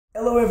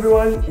Hello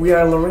everyone, we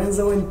are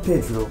Lorenzo and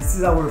Pedro. This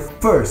is our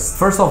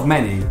first of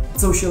many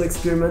social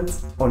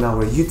experiment on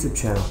our YouTube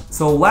channel.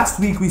 So last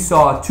week we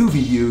saw two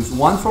videos,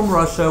 one from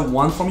Russia,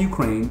 one from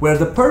Ukraine, where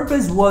the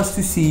purpose was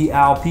to see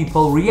how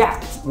people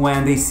react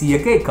when they see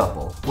a gay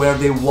couple, where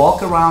they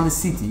walk around the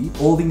city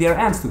holding their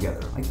hands together,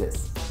 like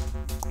this.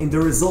 And the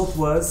result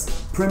was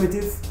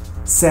primitive,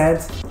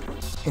 sad,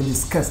 and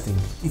disgusting.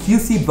 If you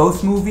see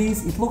both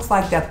movies, it looks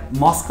like that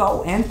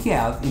Moscow and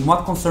Kiev, in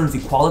what concerns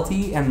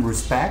equality and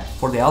respect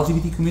for the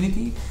LGBT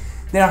community,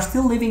 they are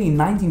still living in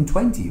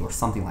 1920 or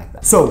something like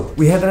that. So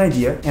we had an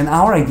idea, and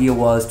our idea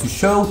was to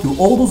show to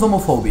all those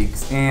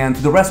homophobics and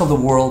to the rest of the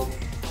world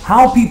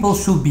how people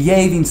should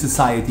behave in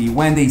society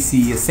when they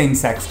see a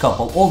same-sex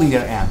couple holding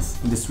their hands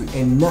in the street.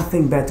 And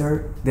nothing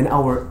better than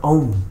our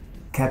own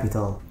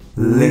capital,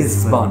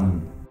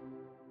 Lisbon.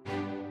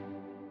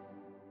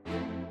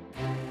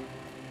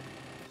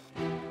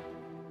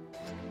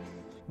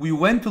 We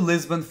went to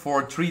Lisbon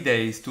for 3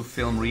 days to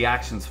film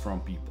reactions from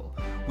people.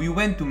 We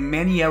went to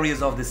many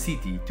areas of the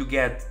city to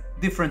get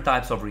different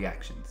types of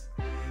reactions.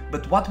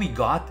 But what we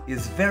got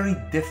is very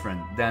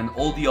different than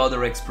all the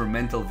other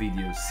experimental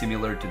videos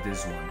similar to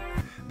this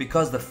one,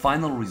 because the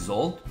final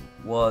result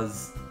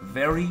was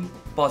very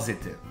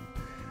positive.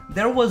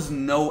 There was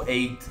no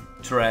hate,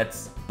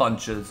 threats,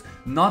 punches,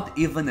 not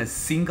even a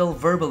single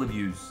verbal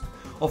abuse.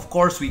 Of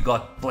course, we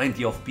got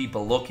plenty of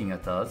people looking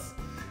at us,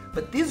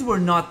 but these were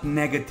not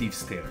negative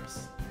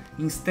stares.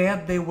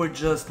 Instead, they were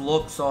just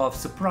looks of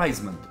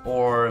surprisement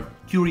or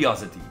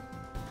curiosity.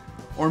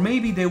 Or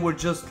maybe they were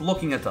just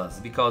looking at us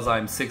because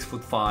I'm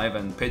 6'5"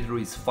 and Pedro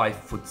is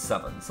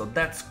 5'7", so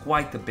that's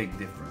quite a big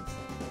difference.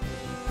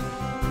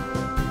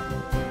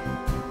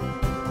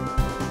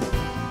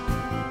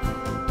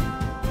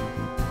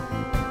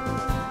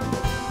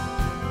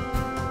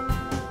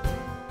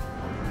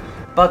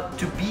 But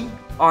to be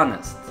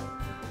honest,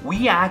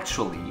 we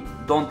actually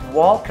don't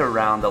walk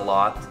around a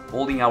lot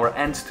holding our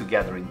hands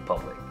together in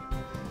public.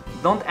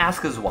 Don't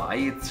ask us why,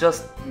 it's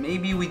just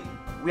maybe we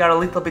are a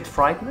little bit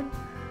frightened.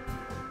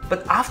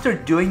 But after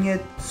doing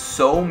it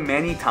so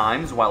many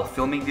times while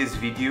filming this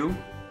video,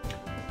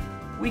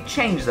 we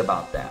changed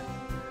about that.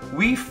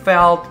 We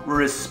felt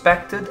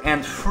respected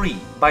and free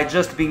by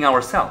just being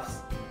ourselves.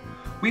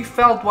 We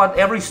felt what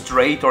every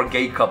straight or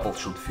gay couple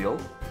should feel,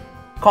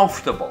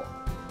 comfortable.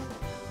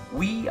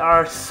 We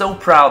are so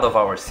proud of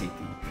our city.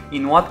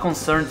 In what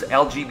concerns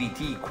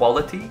LGBT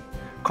equality,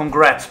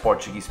 congrats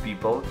Portuguese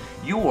people,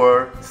 you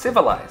were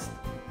civilized.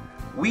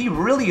 We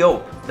really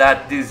hope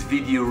that this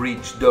video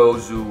reached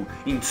those who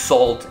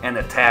insult and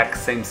attack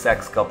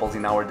same-sex couples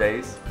in our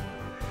days.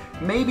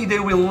 Maybe they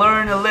will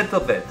learn a little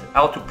bit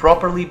how to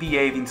properly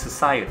behave in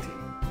society.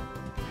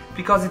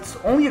 Because it's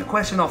only a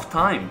question of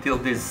time till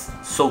these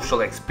social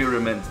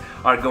experiments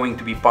are going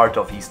to be part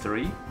of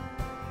history,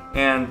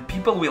 and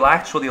people will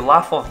actually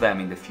laugh off them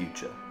in the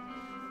future.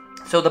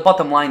 So the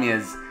bottom line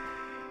is,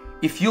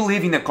 if you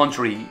live in a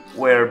country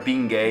where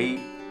being gay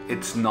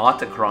it's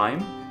not a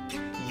crime,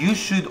 you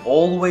should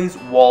always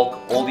walk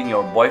holding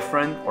your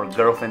boyfriend or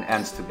girlfriend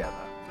hands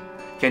together.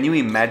 Can you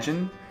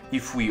imagine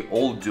if we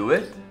all do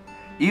it?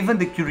 Even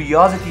the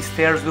curiosity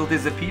stares will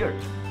disappear.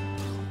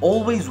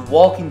 Always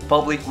walk in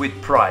public with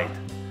pride.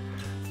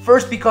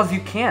 First, because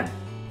you can.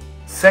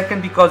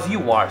 Second, because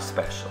you are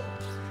special.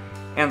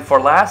 And for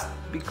last,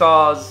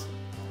 because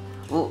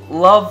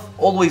love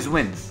always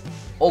wins.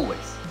 Always.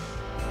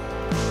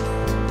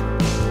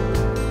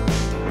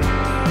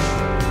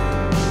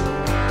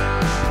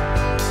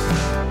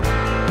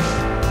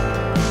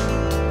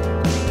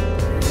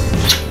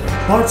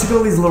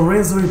 Portugal is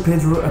Lorenzo and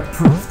Pedro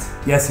approved.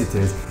 Yes, it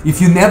is.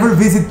 If you never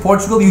visit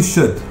Portugal, you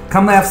should.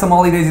 Come have some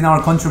holidays in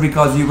our country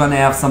because you're gonna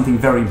have something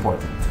very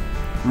important.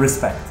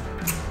 Respect.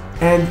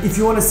 And if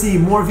you want to see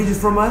more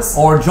videos from us,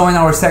 or join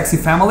our sexy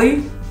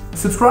family,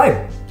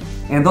 subscribe.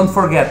 And don't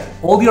forget,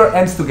 hold your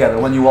hands together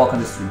when you walk on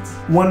the streets.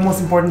 one most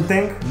important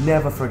thing,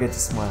 never forget to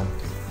smile.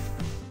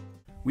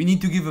 We need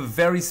to give a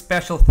very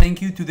special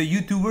thank you to the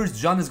YouTubers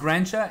Jonas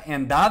Grancha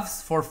and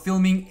Davs for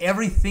filming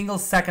every single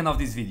second of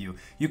this video.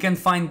 You can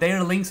find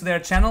their links to their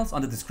channels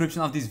on the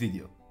description of this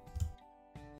video.